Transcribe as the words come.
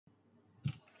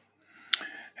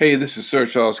Hey, this is Sir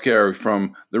Charles Carey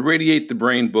from the Radiate the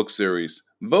Brain book series.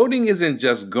 Voting isn't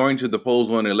just going to the polls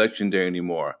on election day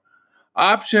anymore.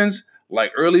 Options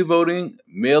like early voting,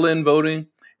 mail in voting,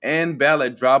 and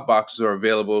ballot drop boxes are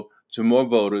available to more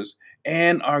voters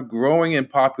and are growing in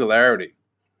popularity.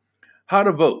 How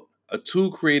to Vote, a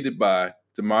tool created by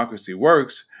Democracy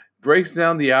Works, breaks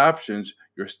down the options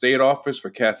your state offers for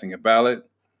casting a ballot,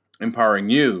 empowering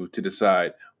you to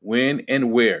decide when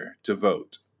and where to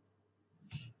vote.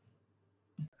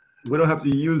 We don't have to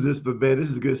use this, but man,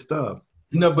 this is good stuff.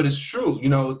 No, but it's true.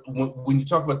 When you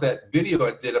talk about that video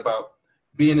I did about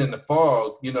being in the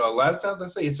fog, a lot of times I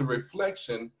say it's a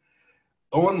reflection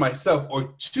on myself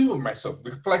or to myself,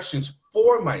 reflections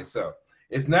for myself.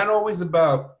 It's not always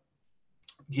about,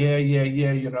 yeah,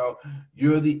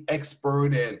 you're the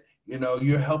expert and,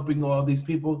 you're helping all these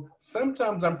people.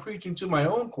 Sometimes I'm preaching to my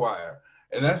own choir,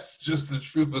 and that's just the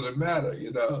truth of the matter,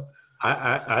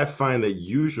 I find that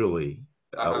usually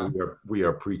we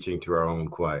are preaching to our own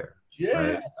choir.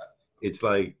 Yeah. Right? It's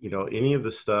like, any of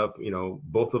the stuff,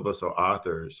 both of us are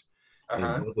authors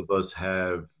and both of us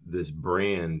have this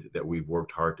brand that we've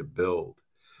worked hard to build.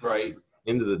 Right.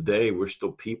 End of the day, we're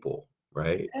still people,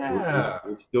 right? Yeah.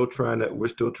 We're still trying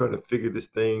to figure this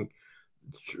thing,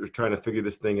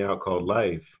 out called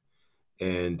life.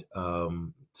 And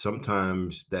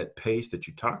sometimes that pace that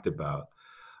you talked about,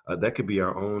 that could be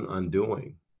our own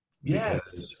undoing. Yes.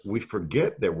 Because we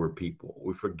forget that we're people.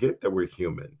 We forget that we're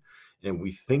human. And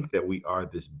we think that we are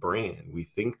this brand. We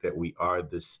think that we are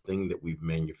this thing that we've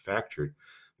manufactured.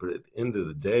 But at the end of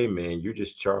the day, man, you're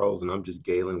just Charles and I'm just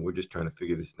Galen. We're just trying to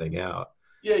figure this thing out.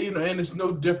 Yeah, and it's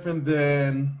no different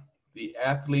than the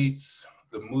athletes,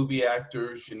 the movie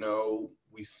actors,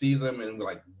 we see them and we're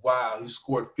like, wow, he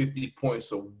scored 50 points.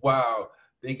 So, wow,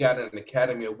 they got an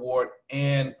Academy Award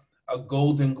and a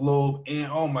Golden Globe.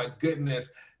 And, oh, my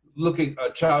goodness, look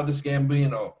at Childish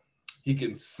Gambino. He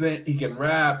can sing, he can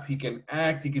rap, he can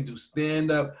act, he can do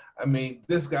stand-up. I mean,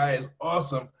 this guy is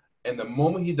awesome. And the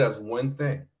moment he does one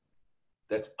thing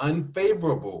that's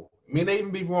unfavorable, it may not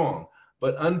even be wrong,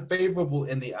 but unfavorable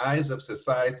in the eyes of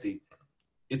society,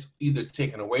 it's either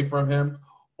taken away from him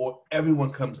or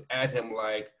everyone comes at him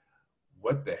like,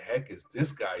 what the heck is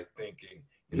this guy thinking?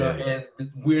 And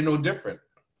we're no different.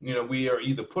 We are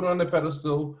either put on the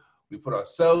pedestal, we put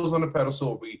ourselves on the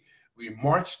pedestal, we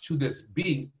march to this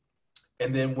beat.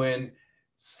 And then when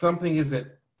something isn't,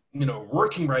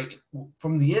 working right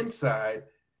from the inside,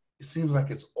 it seems like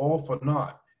it's all for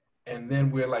naught. And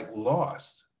then we're like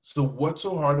lost. So what's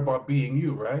so hard about being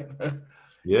you, right?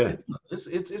 Yeah.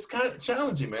 It's kind of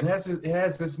challenging, man. It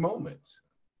has its moments.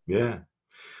 Yeah.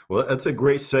 Well, that's a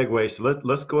great segue. So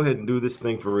let's go ahead and do this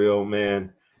thing for real,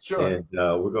 man. Sure. And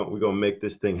we're gonna make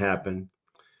this thing happen.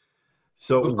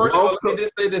 So well, first of all, let me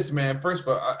just say this, man. First of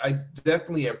all, I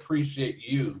definitely appreciate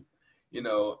you,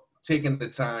 taking the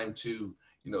time to,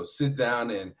 sit down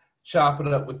and chop it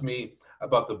up with me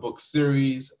about the book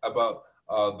series, about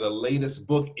the latest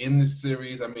book in the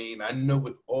series. I mean, I know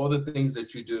with all the things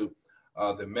that you do,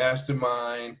 the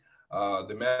mastermind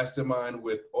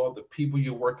with all the people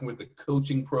you're working with, the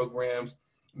coaching programs.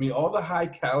 I mean, all the high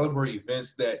caliber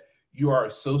events that you are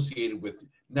associated with,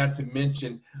 not to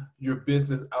mention your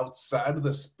business outside of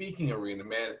the speaking arena,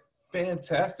 man.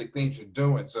 Fantastic things you're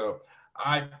doing. So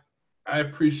I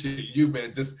appreciate you,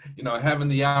 man, just, having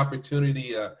the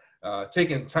opportunity,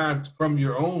 taking time from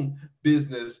your own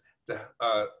business to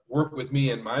work with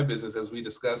me in my business as we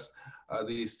discuss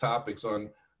these topics on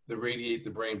the Radiate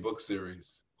the Brain book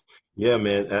series. Yeah,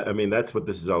 man. I mean, that's what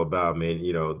this is all about, man.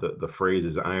 The phrase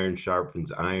is iron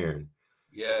sharpens iron.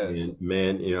 Yes. And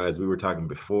man, as we were talking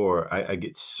before, I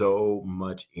get so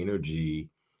much energy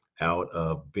out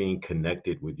of being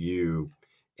connected with you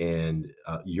and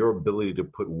your ability to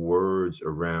put words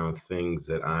around things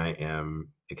that I am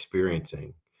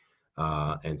experiencing.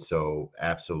 And so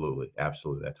absolutely, that's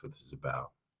what this is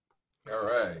about. All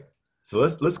right. So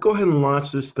let's go ahead and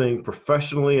launch this thing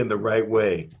professionally in the right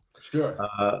way. Sure.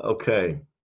 Okay.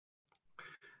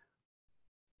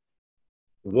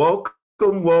 Welcome.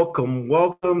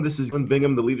 This is Glenn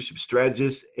Bingham, the leadership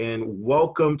strategist, and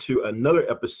welcome to another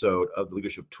episode of the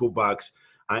Leadership Toolbox.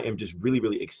 I am just really,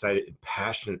 really excited and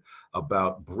passionate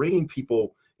about bringing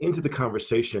people into the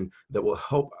conversation that will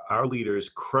help our leaders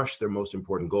crush their most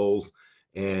important goals.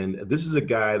 And this is a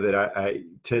guy that I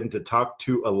tend to talk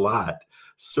to a lot,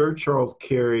 Sir Charles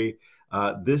Carey.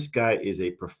 This guy is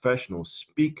a professional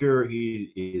speaker.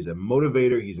 He is a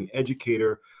motivator. He's an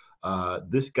educator.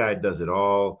 This guy does it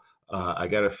all. I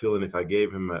got a feeling if I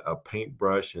gave him a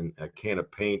paintbrush and a can of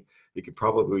paint, he could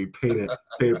probably paint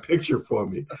a picture for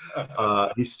me.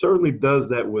 He certainly does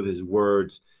that with his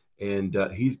words. and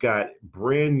he's got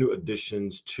brand new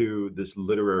additions to this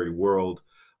literary world.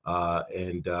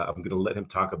 And I'm going to let him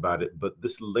talk about it. But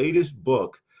this latest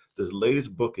book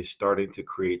is starting to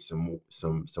create some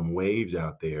waves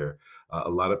out there. A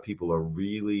lot of people are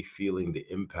really feeling the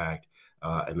impact,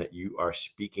 and that you are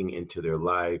speaking into their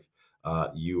life.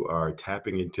 You are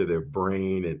tapping into their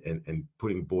brain and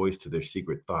putting voice to their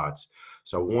secret thoughts.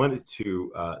 So I wanted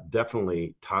to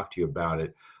definitely talk to you about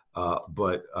it.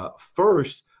 But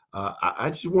first, I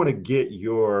just want to get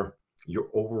your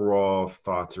overall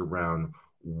thoughts around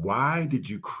why did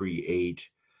you create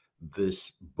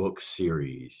this book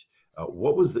series?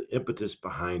 What was the impetus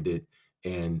behind it,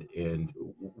 and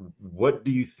what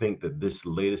do you think that this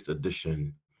latest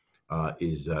edition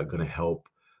is going to help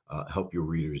your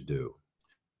readers do?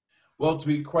 Well, to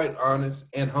be quite honest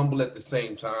and humble at the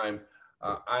same time,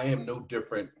 I am no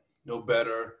different, no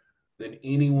better than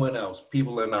anyone else.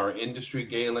 People in our industry,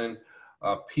 Galen,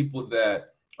 people that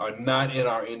are not in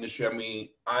our industry. I mean,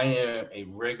 I am a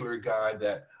regular guy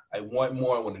that I want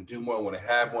more, I want to do more, I want to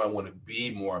have more, I want to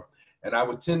be more. And I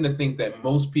would tend to think that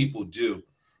most people do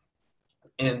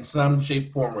in some shape,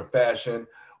 form, or fashion,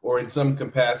 or in some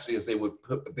capacity, as they would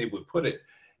put it.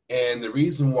 And the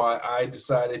reason why I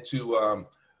decided to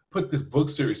put this book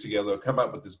series together, or come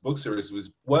up with this book series,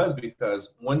 was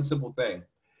because one simple thing: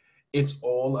 it's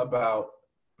all about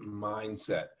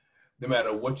mindset. No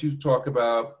matter what you talk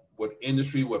about, what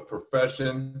industry, what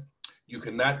profession, you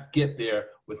cannot get there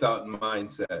without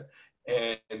mindset.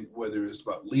 And whether it's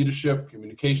about leadership,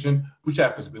 communication, which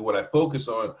happens to be what I focus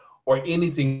on, or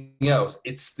anything else,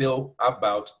 it's still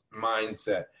about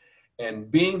mindset. And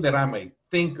being that I'm a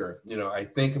thinker, I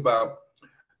think about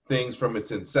things from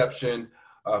its inception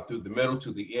through the middle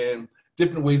to the end,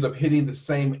 different ways of hitting the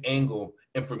same angle.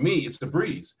 And for me, it's a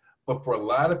breeze. But for a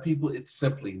lot of people, it's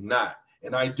simply not.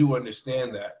 And I do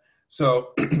understand that.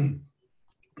 So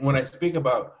when I speak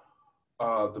about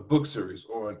the book series,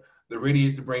 or the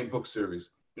Radiate the Brain book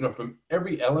series, from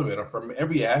every element or from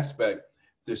every aspect,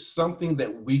 there's something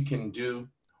that we can do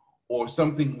or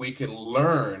something we can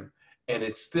learn, and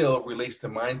it still relates to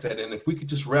mindset. And if we could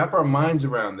just wrap our minds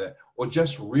around that, or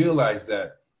just realize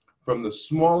that from the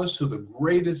smallest to the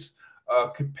greatest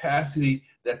capacity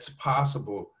that's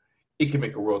possible, it can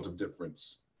make a world of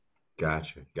difference.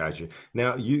 Gotcha.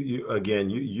 Now,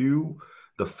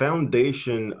 the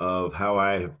foundation of how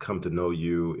I have come to know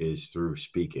you is through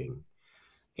speaking,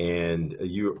 and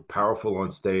you're powerful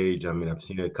on stage. I mean, I've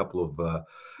seen a couple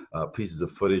of pieces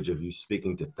of footage of you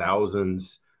speaking to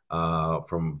thousands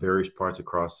from various parts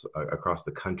across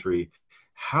the country.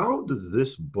 How does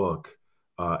this book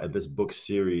and this book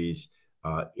series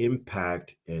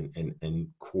impact and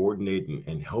coordinate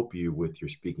and help you with your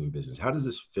speaking business? How does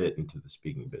this fit into the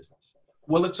speaking business?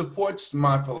 Well, it supports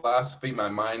my philosophy, my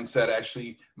mindset,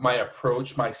 actually, my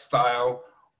approach, my style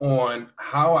on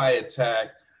how I attack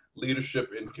leadership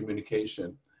and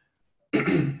communication.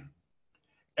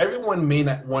 Everyone may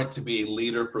not want to be a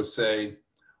leader per se,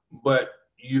 but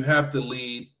you have to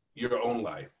lead your own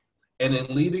life. And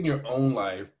in leading your own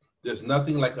life, there's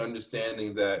nothing like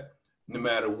understanding that no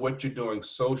matter what you're doing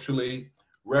socially,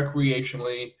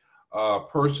 recreationally,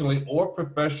 personally, or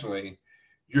professionally,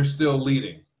 you're still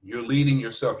leading. You're leading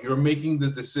yourself. You're making the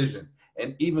decision.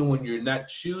 And even when you're not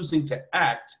choosing to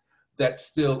act, that's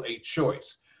still a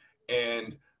choice.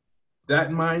 And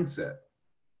that mindset,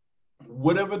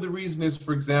 whatever the reason is,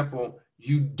 for example,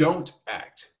 you don't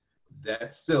act,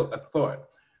 that's still a thought.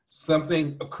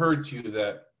 Something occurred to you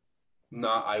that,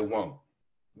 nah, I won't.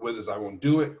 Whether it's I won't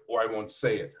do it or I won't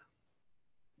say it.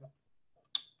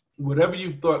 Whatever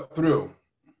you thought through,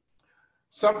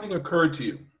 something occurred to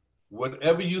you.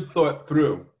 Whatever you thought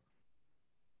through,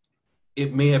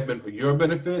 it may have been for your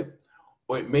benefit,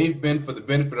 or it may have been for the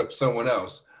benefit of someone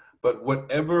else. But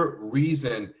whatever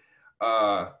reason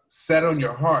sat on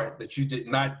your heart that you did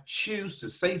not choose to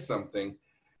say something,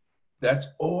 that's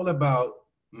all about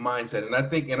mindset. And I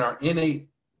think in our innate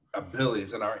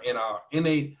abilities and in our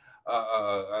innate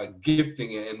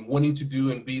gifting and wanting to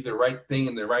do and be the right thing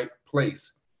in the right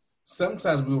place,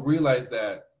 sometimes we'll realize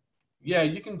that, yeah,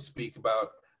 you can speak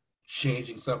about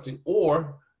changing something,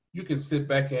 or you can sit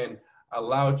back and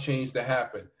allow change to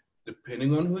happen.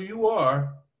 Depending on who you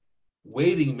are,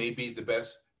 waiting may be the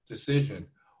best decision,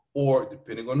 or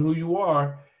depending on who you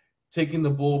are, taking the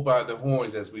bull by the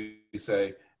horns, as we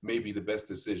say, may be the best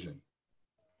decision.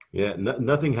 Yeah,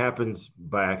 nothing happens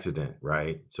by accident,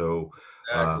 right? So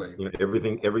Exactly.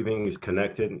 everything is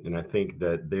connected, and I think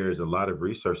that there's a lot of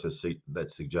research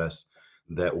that suggests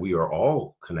that we are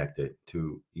all connected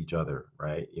to each other,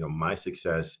 right? My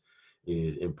success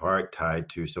is in part tied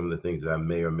to some of the things that I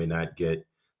may or may not get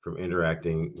from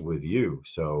interacting with you.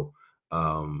 So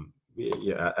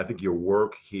yeah, I think your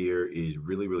work here is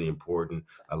really, really important.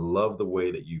 I love the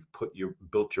way that you've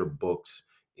built your books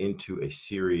into a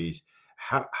series.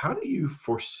 How do you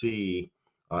foresee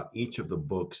each of the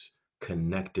books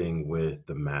connecting with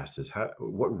the masses?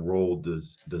 What role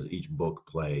does each book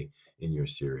play in your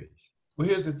series? Well,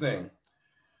 here's the thing.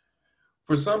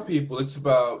 For some people, it's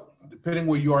about, depending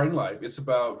where you are in life, it's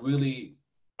about really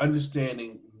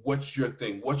understanding what's your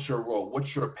thing, what's your role,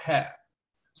 what's your path.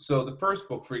 So the first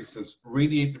book, for instance,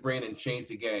 Radiate the Brain and Change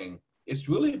the Game, it's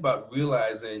really about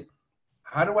realizing,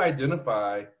 how do I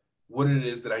identify what it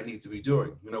is that I need to be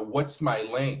doing? You know, what's my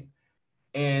lane?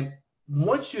 And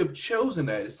once you've chosen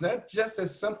that, it's not just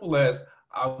as simple as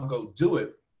I'll go do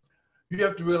it. You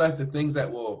have to realize the things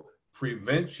that will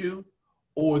prevent you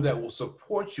or that will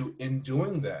support you in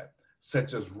doing that,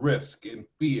 such as risk and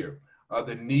fear,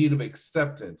 the need of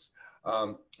acceptance,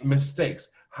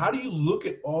 mistakes. How do you look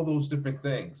at all those different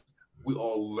things? We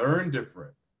all learn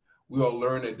different. We all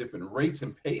learn at different rates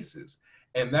and paces.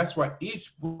 And that's why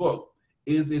each book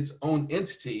is its own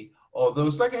entity, although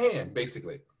it's like a hand,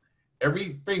 basically.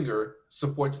 Every finger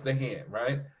supports the hand,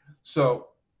 right? So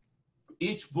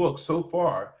each book so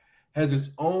far has its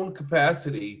own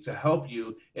capacity to help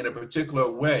you in a particular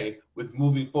way with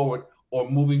moving forward or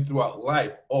moving throughout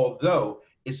life, although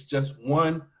it's just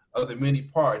one of the many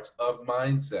parts of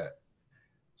mindset.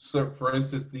 So for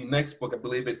instance, the next book, I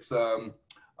believe it's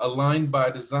Aligned by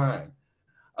Design.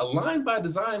 Aligned by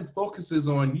Design focuses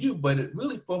on you, but it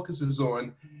really focuses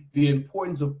on the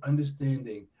importance of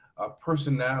understanding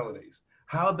personalities,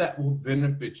 how that will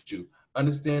benefit you,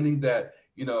 understanding that,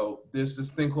 you know, there's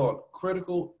this thing called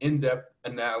critical in-depth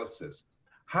analysis.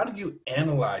 How do you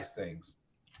analyze things?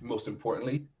 Most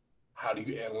importantly, how do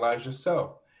you analyze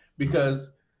yourself?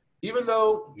 Because even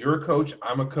though you're a coach,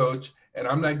 I'm a coach, and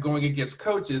I'm not going against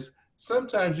coaches,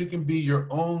 sometimes you can be your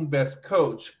own best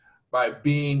coach by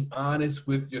being honest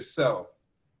with yourself.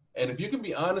 And if you can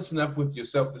be honest enough with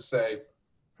yourself to say,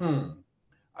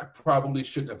 I probably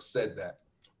shouldn't have said that,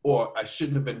 or I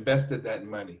shouldn't have invested that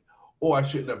money, or I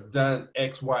shouldn't have done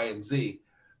X, Y, and Z,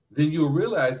 then you'll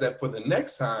realize that for the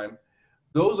next time,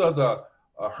 those are the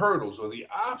hurdles or the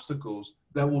obstacles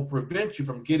that will prevent you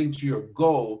from getting to your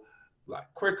goal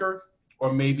like quicker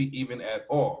or maybe even at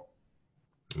all.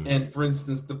 And for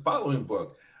instance, the following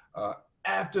book,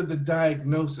 After the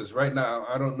Diagnosis, right now,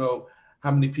 I don't know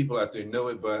how many people out there know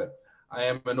it, but I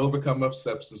am an overcomer of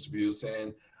substance abuse,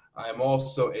 and I'm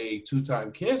also a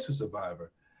 2-time cancer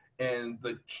survivor. And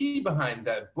the key behind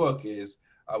that book is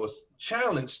I was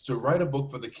challenged to write a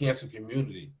book for the cancer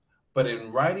community. But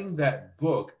in writing that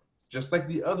book, just like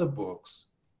the other books,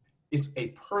 it's a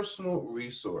personal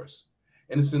resource.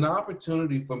 And it's an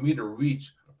opportunity for me to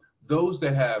reach those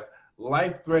that have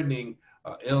life-threatening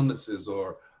illnesses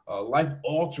or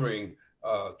life-altering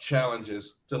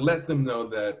challenges, to let them know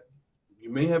that you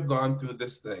may have gone through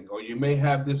this thing, or you may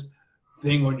have this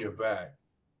thing on your back,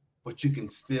 but you can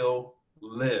still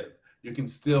live. You can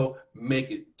still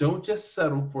make it. Don't just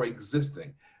settle for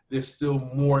existing. There's still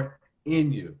more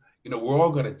in you. You know, we're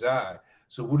all going to die.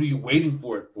 So what are you waiting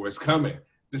for it for? It's coming.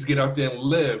 Just get out there and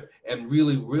live, and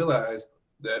really realize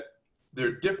that there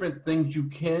are different things you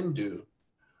can do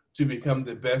to become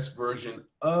the best version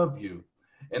of you.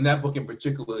 And that book in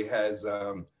particular has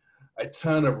a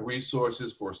ton of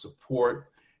resources for support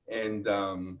and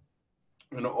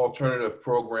alternative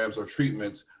programs or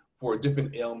treatments for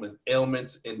different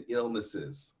ailments and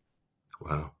illnesses.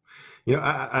 Wow. You know,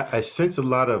 I sense a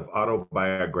lot of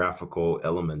autobiographical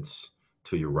elements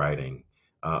to your writing.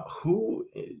 Who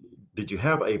did you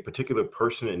have a particular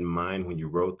person in mind when you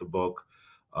wrote the book,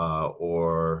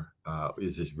 or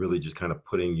is this really just kind of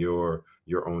putting your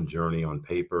own journey on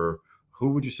paper?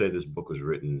 Who would you say this book was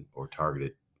written or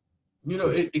targeted? You know,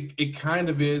 it kind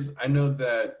of is. I know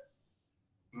that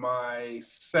my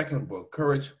second book,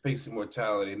 Courage Facing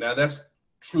Mortality, now that's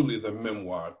truly the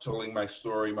memoir, telling my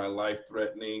story, my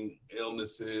life-threatening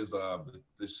illnesses,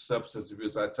 the substance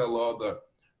abuse. I tell all the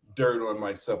dirt on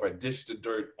myself. I dish the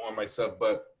dirt on myself.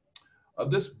 But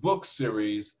this book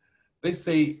series, they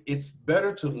say it's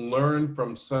better to learn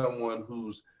from someone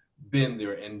who's been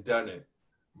there and done it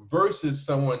versus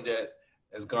someone that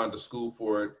has gone to school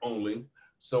for it only,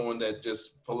 someone that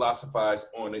just philosophized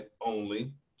on it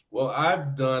only. Well,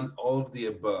 I've done all of the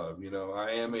above. You know,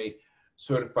 I am a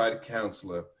certified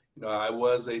counselor. You know, I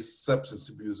was a substance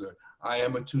abuser. I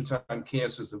am a 2-time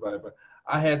cancer survivor.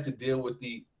 I had to deal with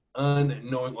the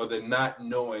unknowing or the not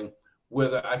knowing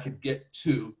whether I could get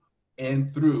to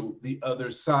and through the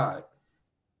other side.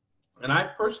 And I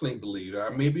personally believe, I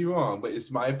may be wrong, but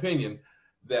it's my opinion,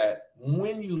 that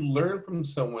when you learn from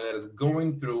someone that is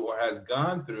going through or has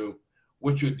gone through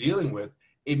what you're dealing with,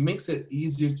 it makes it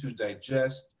easier to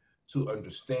digest, to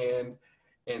understand,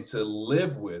 and to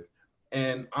live with.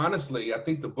 And honestly, I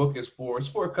think the book is it's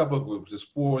for a couple of groups. It's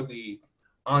for the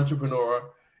entrepreneur,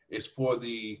 it's for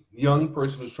the young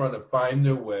person who's trying to find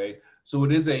their way. So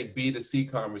it is a B2C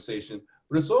conversation,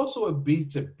 but it's also a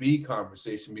B2B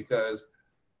conversation because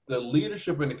the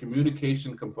leadership and the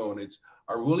communication components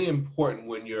are really important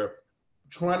when you're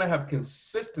trying to have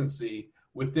consistency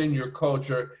within your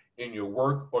culture, in your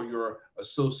work, or your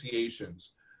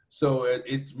associations. So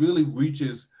it really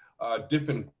reaches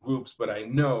different groups, but I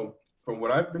know from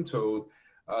what I've been told,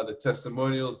 the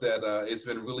testimonials that it's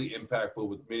been really impactful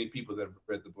with many people that have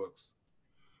read the books.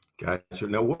 Gotcha.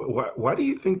 Now, why do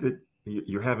you think that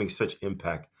you're having such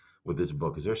impact with this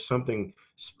book? Is there something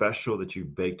special that you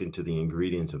baked into the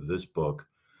ingredients of this book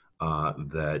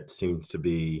that seems to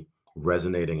be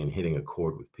resonating and hitting a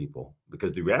chord with people?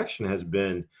 Because the reaction has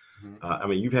been, I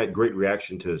mean, you've had great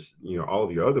reaction to all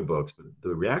of your other books, but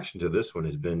the reaction to this one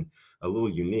has been a little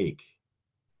unique.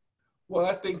 Well,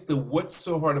 I think the What's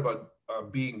So Hard About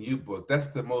Being You book, that's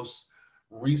the most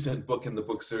recent book in the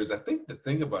book series. I think the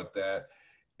thing about that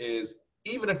is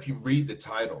even if you read the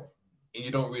title and you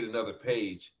don't read another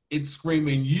page, it's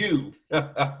screaming you.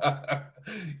 None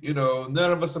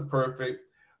of us are perfect.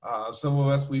 Some of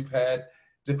us, we've had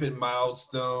different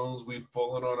milestones. We've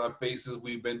fallen on our faces.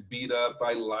 We've been beat up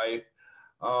by life.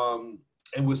 And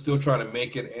we're still trying to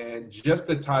make it. And just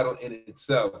the title in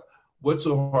itself, What's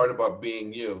So Hard About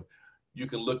Being You? You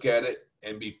can look at it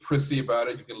and be prissy about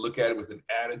it. You can look at it with an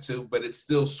attitude, but it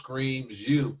still screams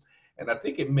you. And I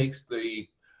think it makes the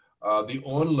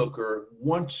onlooker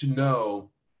want to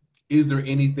know, is there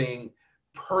anything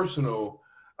personal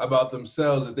about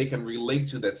themselves that they can relate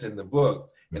to that's in the book?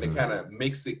 And it kind of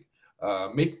makes it,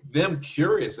 make them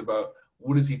curious about,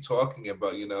 what is he talking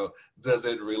about? Does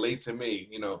it relate to me?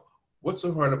 What's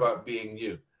so hard about being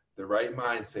you? The right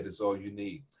mindset is all you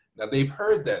need. Now they've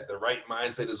heard that the right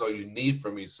mindset is all you need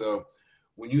from me. So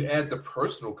when you add the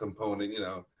personal component,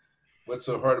 what's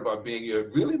so hard about being you,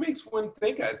 it really makes one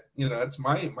think. That's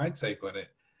my take on it.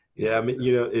 Yeah, I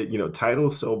mean,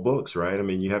 titles sell books, right? I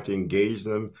mean, you have to engage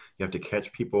them. You have to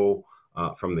catch people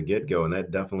from the get-go, and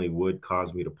that definitely would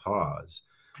cause me to pause.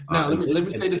 Now, let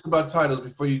me say this about titles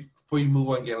before you move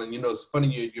on, Galen. It's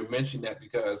funny you mentioned that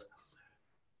because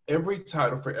every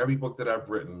title for every book that I've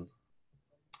written,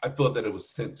 I feel that it was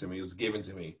sent to me. It was given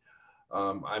to me.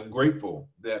 I'm grateful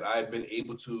that I've been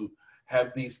able to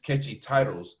have these catchy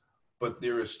titles, but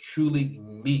there is truly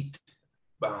meat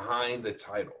behind the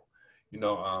title.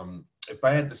 If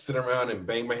I had to sit around and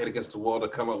bang my head against the wall to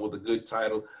come up with a good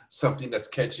title, something that's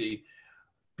catchy,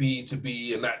 be to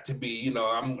be and not to be,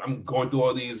 I'm going through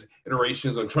all these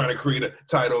iterations on trying to create a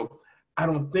title. I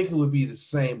don't think it would be the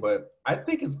same, but I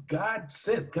think it's God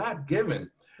sent, God given.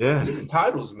 Yeah. These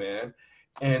titles, man.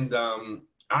 And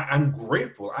I'm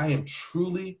grateful. I am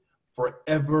truly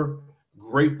forever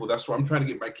grateful. That's why I'm trying to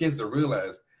get my kids to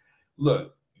realize,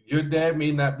 look, your dad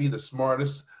may not be the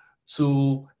smartest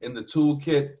tool in the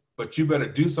toolkit, but you better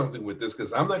do something with this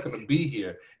because I'm not going to be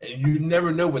here. And you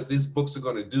never know what these books are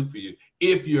going to do for you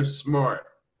if you're smart.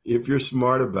 If you're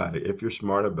smart about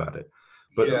it.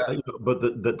 But, yeah. But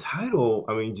the title,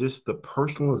 I mean, just the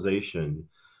personalization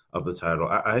of the title,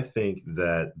 I think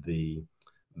that the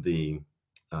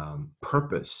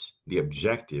purpose, the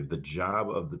objective, the job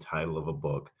of the title of a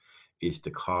book is to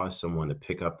cause someone to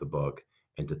pick up the book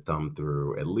and to thumb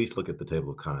through, at least look at the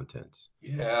table of contents.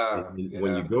 Yeah.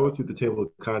 When you go through the table of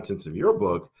contents of your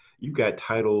book, you've got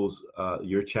titles,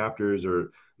 your chapters are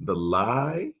The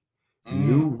Lie,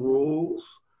 New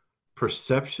Rules,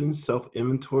 Perception,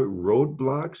 Self-Inventory,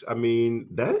 Roadblocks. I mean,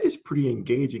 that is pretty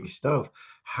engaging stuff.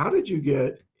 How did you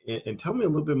get, and tell me a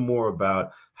little bit more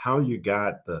about how you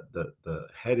got the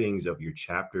headings of your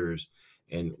chapters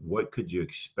and what could you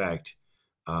expect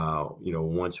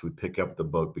once we pick up the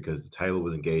book, because the title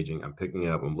was engaging. I'm picking it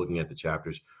up, I'm looking at the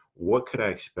chapters. What could I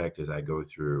expect as I go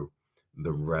through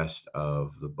the rest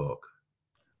of the book?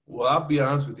 Well, I'll be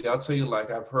honest with you. I'll tell you,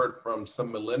 like I've heard from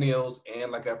some millennials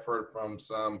and like I've heard from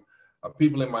some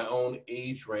people in my own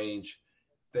age range,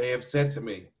 they have said to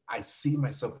me, I see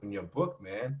myself in your book,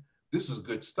 man. This is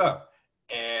good stuff.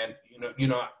 And,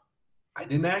 I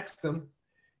didn't ask them.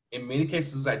 In many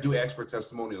cases, I do ask for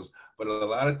testimonials, but a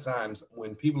lot of times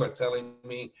when people are telling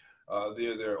me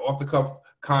they're off the cuff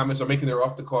comments or making their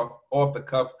off the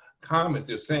cuff comments,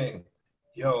 they're saying,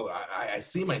 yo, I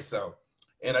see myself.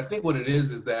 And I think what it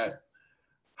is that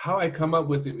how I come up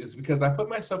with it is because I put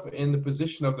myself in the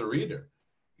position of the reader.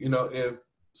 If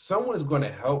someone is going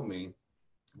to help me,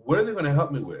 what are they going to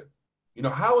help me with? You know,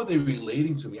 how are they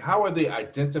relating to me? How are they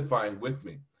identifying with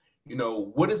me? You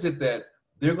know, what is it that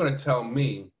they're going to tell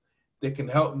me that can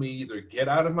help me either get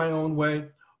out of my own way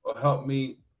or help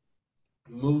me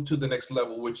move to the next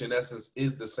level, which in essence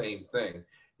is the same thing.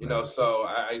 You know, so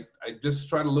I just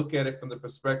try to look at it from the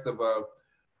perspective of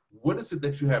what is it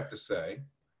that you have to say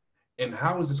and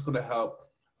how is this going to help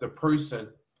the person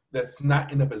that's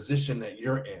not in a position that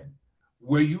you're in?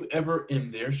 Were you ever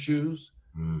in their shoes?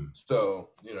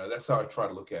 So, you know, that's how I try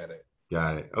to look at it.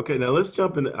 Got it. Okay, now let's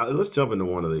jump into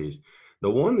one of these. The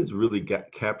one that's really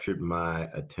got captured my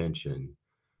attention,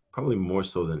 probably more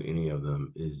so than any of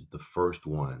them, is the first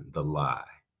one, the lie.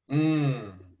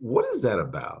 Mm. What is that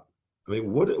about? I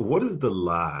mean, what is the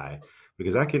lie?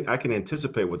 Because I can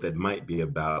anticipate what that might be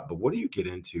about, but what do you get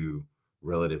into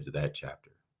relative to that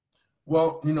chapter?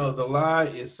 Well, you know, the lie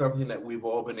is something that we've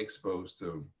all been exposed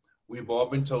to. We've all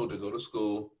been told to go to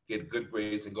school, get good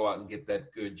grades, and go out and get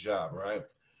that good job, right?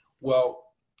 Well,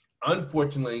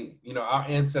 unfortunately, you know, our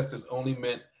ancestors only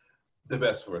meant the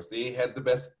best for us. They had the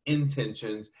best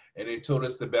intentions, and they told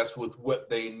us the best with what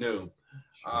they knew.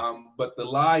 But the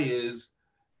lie is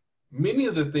many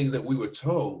of the things that we were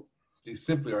told, they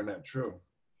simply are not true.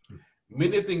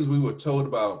 Many of the things we were told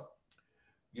about,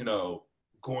 you know,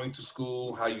 going to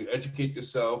school, how you educate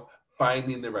yourself,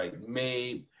 finding the right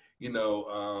mate, you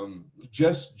know,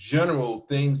 just general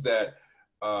things that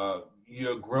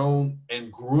you're grown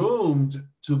and groomed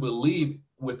to believe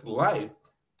with life,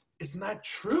 it's not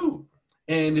true.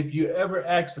 And if you ever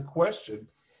ask a question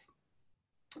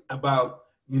about,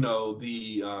 you know,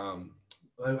 the,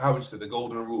 how would you say, the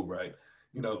golden rule, right?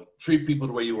 You know, treat people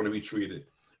the way you want to be treated.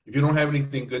 If you don't have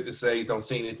anything good to say, don't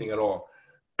say anything at all.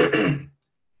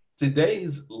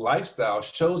 Today's lifestyle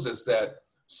shows us that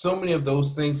so many of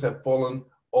those things have fallen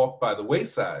off by the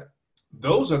wayside.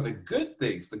 Those are the good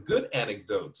things, the good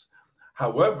anecdotes.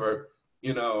 However,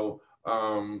 those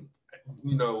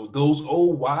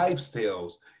old wives'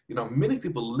 tales, you know, many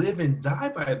people live and die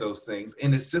by those things.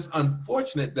 And it's just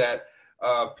unfortunate that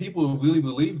people really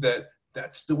believe that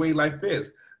that's the way life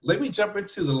is. Let me jump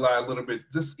into the lie a little bit,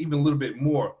 just even a little bit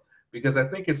more, because I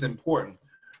think it's important.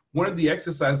 One of the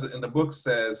exercises in the book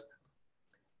says,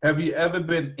 have you ever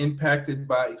been impacted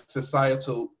by a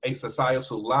societal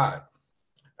lie?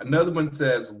 Another one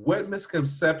says, what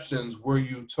misconceptions were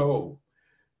you told?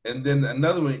 And then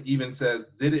another one even says,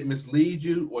 did it mislead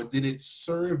you or did it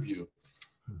serve you?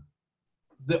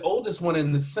 The oldest one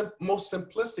and the most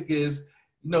simplistic is,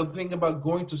 you know, thinking about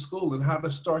going to school and how to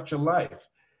start your life.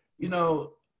 You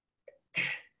know,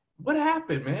 what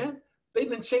happened, man? They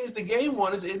didn't change the game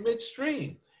on us in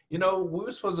midstream. You know, we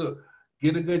were supposed to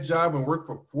get a good job and work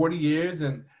for 40 years.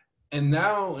 And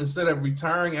now instead of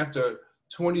retiring after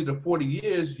 20 to 40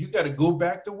 years, you got to go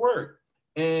back to work.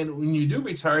 And when you do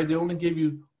retire, they only give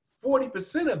you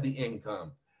 40% of the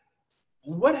income.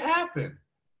 What happened?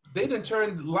 They didn't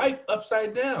turn life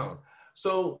upside down.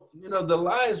 So, you know, the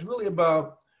lie is really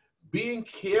about being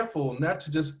careful not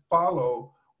to just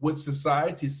follow what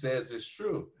society says is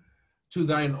true. To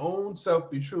thine own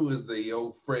self be true is the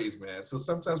old phrase, man. So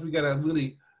sometimes we got to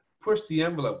really push the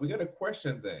envelope. We got to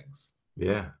question things.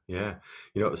 Yeah, yeah.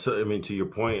 You know, so I mean, to your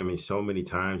point, I mean, so many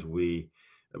times we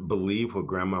believe what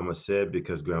grandmama said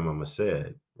because grandmama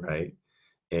said, right?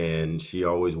 And she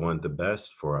always wanted the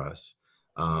best for us.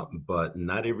 But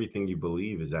not everything you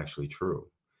believe is actually true.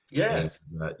 And Yes.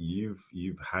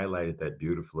 you've highlighted that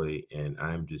beautifully, and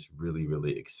I'm just really,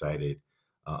 really excited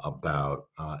about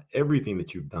everything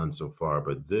that you've done so far.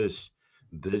 But this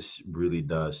really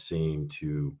does seem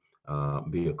to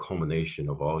be a culmination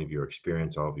of all of your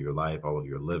experience, all of your life, all of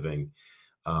your living.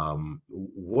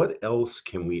 What else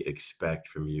can we expect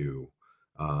from you?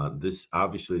 This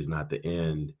obviously is not the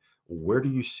end. Where do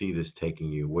you see this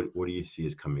taking you? What do you see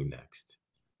is coming next?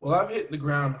 Well, I've hit the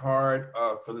ground hard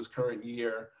for this current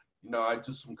year. You know, I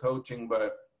do some coaching,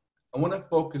 but I want to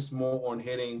focus more on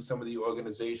hitting some of the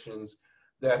organizations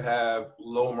that have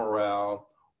low morale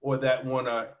or that want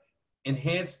to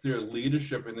enhance their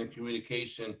leadership and their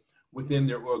communication within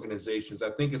their organizations.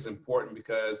 I think it's important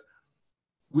because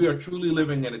we are truly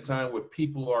living in a time where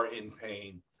people are in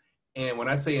pain. And when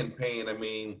I say in pain, I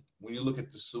mean, when you look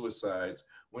at the suicides,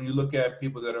 when you look at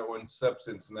people that are on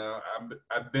substance now,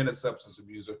 I've been a substance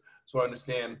abuser, so I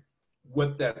understand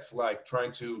what that's like,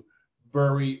 trying to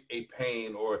bury a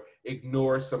pain or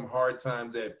ignore some hard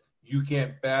times that you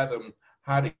can't fathom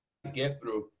how to get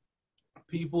through.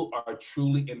 People are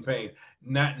truly in pain,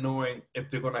 not knowing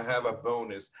if they're going to have a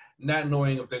bonus, not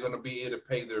knowing if they're going to be able to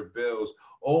pay their bills,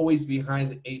 always behind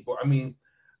the 8 ball. I mean,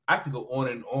 I could go on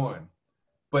and on,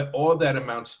 but all that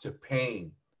amounts to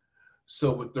pain.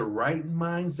 So with the right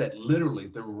mindset, literally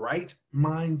the right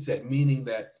mindset, meaning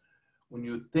that when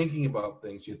you're thinking about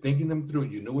things, you're thinking them through,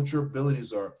 you know what your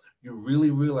abilities are, you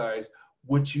really realize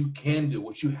what you can do,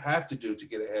 what you have to do to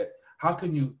get ahead. How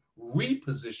can you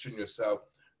reposition yourself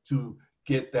to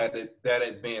get that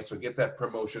advance or get that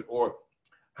promotion? Or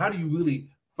how do you really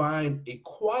find a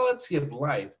quality of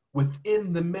life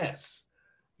within the mess?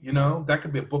 You know, that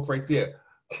could be a book right there.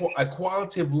 A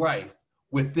quality of life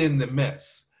within the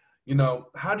mess. You know,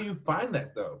 how do you find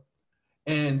that though?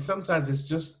 And sometimes it's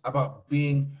just about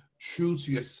being true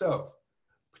to yourself.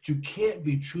 But you can't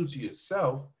be true to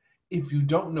yourself if you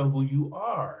don't know who you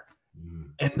are.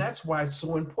 And that's why it's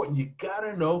so important. You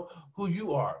gotta know who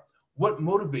you are. What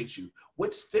motivates you?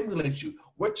 What stimulates you?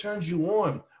 What turns you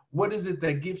on? What is it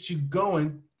that gets you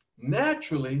going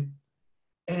naturally?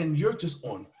 And you're just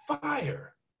on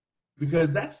fire.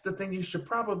 Because that's the thing you should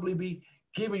probably be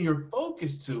giving your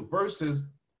focus to versus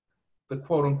the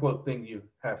quote unquote thing you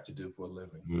have to do for a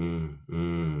living.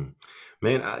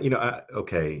 Man,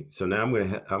 okay. So now I'm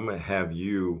gonna have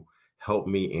you help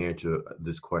me answer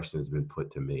this question that's been put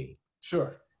to me.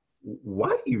 Sure.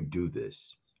 Why do you do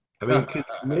this? I mean, 'cause,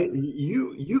 man,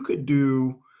 you could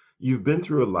do. You've been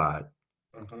through a lot.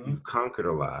 Mhm. You've conquered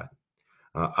a lot.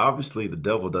 Obviously, the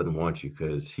devil doesn't want you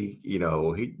because he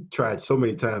tried so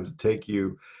many times to take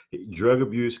you. Drug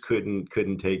abuse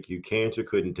couldn't take you. Cancer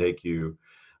couldn't take you.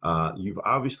 You've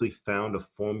obviously found a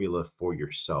formula for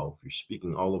yourself. You're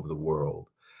speaking all over the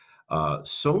world.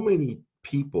 So many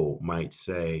people might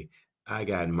say, "I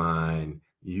got mine.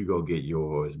 You go get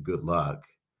yours. Good luck."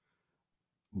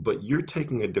 But you're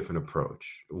taking a different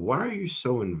approach. Why are you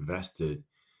so invested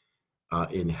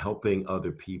in helping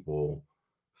other people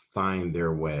find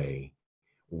their way?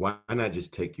 Why not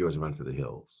just take yours and run for the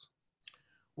hills?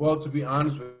 Well, to be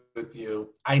honest with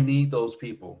you, I need those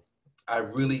people. I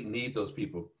really need those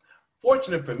people.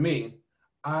 Fortunate for me,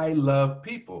 I love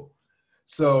people.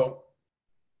 So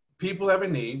people have a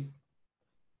need.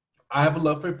 I have a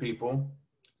love for people.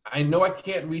 I know I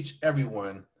can't reach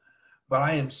everyone, but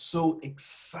I am so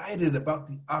excited about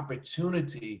the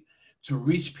opportunity to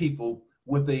reach people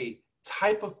with a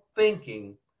type of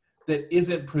thinking that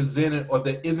isn't presented or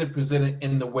that isn't presented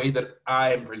in the way that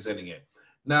I am presenting it.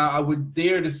 Now, I would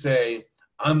dare to say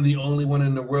I'm the only one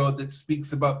in the world that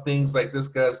speaks about things like this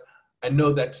because I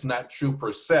know that's not true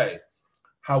per se.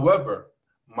 However,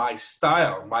 my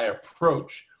style, my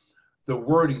approach, the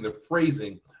wording, the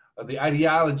phrasing, the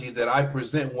ideology that I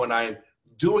present when I'm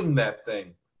doing that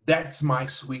thing, that's my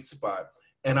sweet spot.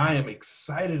 And I am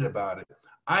excited about it.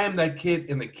 I am that kid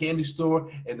in the candy store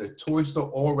and the toy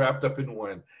store all wrapped up in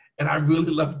one. And I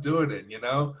really love doing it, you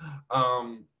know?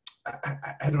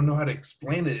 I don't know how to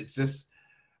explain it. It's just,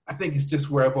 I think it's just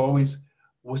where I've always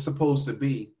was supposed to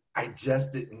be. I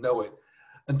just didn't know it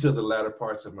until the latter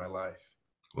parts of my life.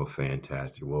 Well,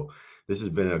 fantastic. Well, this has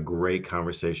been a great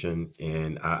conversation,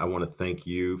 and I want to thank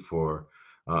you for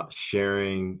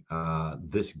sharing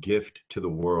this gift to the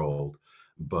world,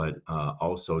 but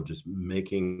also just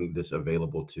making this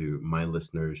available to my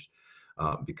listeners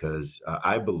because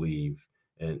I believe,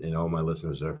 and all my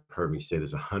listeners have heard me say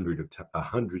this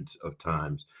hundreds of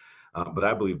times, but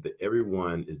I believe that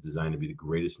everyone is designed to be the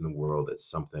greatest in the world at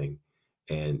something.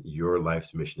 And your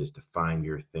life's mission is to find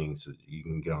your thing so that you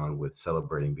can get on with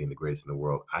celebrating being the greatest in the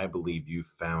world. I believe you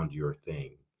found your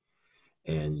thing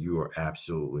and you are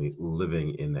absolutely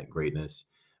living in that greatness.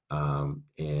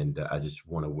 And I just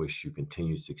want to wish you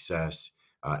continued success.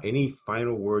 Any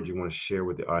final words you want to share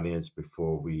with the audience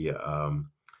before we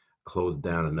close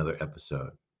down another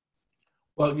episode?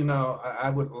 Well, you know, I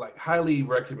would like highly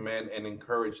recommend and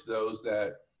encourage those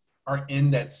that are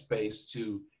in that space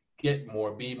to get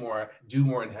more, be more, do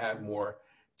more, and have more.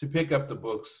 To pick up the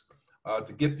books,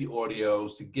 to get the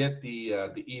audios, to get the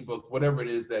ebook, whatever it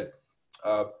is that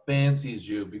fancies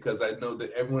you, because I know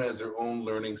that everyone has their own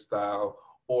learning style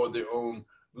or their own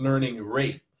learning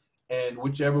rate, and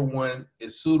whichever one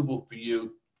is suitable for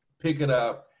you, pick it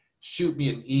up. Shoot me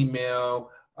an email,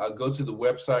 go to the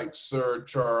website,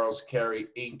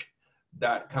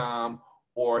 sircharlescareyinc.com,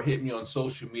 or hit me on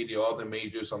social media, all the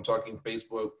majors. I'm talking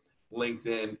Facebook,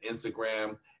 LinkedIn,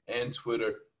 Instagram, and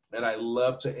Twitter. And I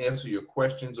love to answer your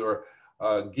questions or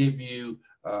give you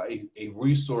a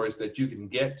resource that you can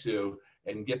get to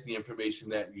and get the information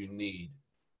that you need.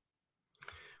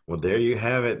 Well, there you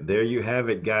have it. There you have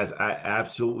it, guys. I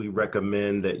absolutely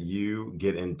recommend that you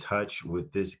get in touch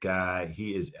with this guy.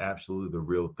 He is absolutely the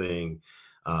real thing.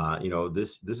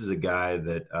 This is a guy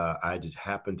that I just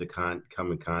happened to come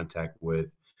in contact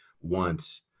with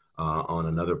once on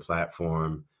another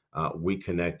platform. we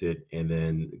connected, and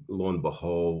then lo and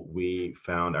behold, we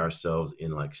found ourselves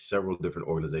in like several different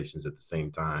organizations at the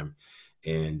same time,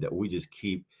 and we just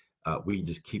keep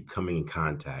coming in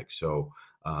contact. So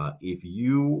if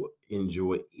you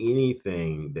enjoy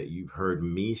anything that you've heard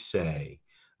me say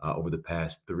over the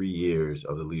past 3 years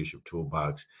of the Leadership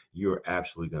Toolbox, you're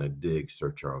absolutely going to dig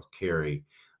Sir Charles Carey.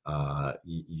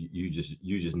 You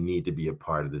just need to be a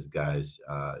part of this guy's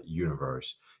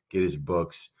universe. Get his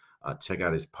books, check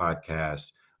out his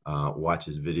podcast, watch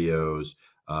his videos.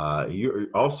 You're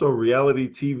also a reality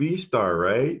TV star,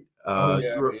 right? Oh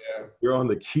yeah, You're yeah. you're on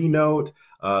the keynote,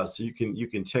 so you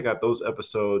can check out those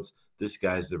episodes. This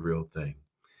guy's the real thing.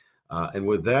 And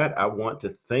with that, I want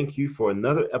to thank you for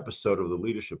another episode of the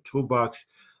Leadership Toolbox.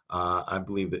 I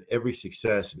believe that every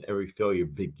success and every failure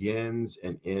begins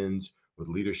and ends with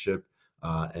leadership.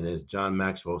 And as John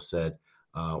Maxwell said,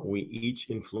 we each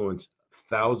influence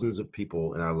thousands of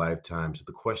people in our lifetime. So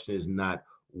the question is not,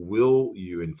 will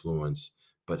you influence,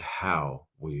 but how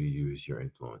will you use your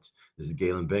influence? This is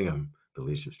Galen Bingham, the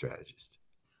leadership strategist.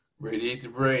 Radiate the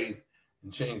brain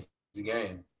and change the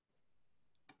game.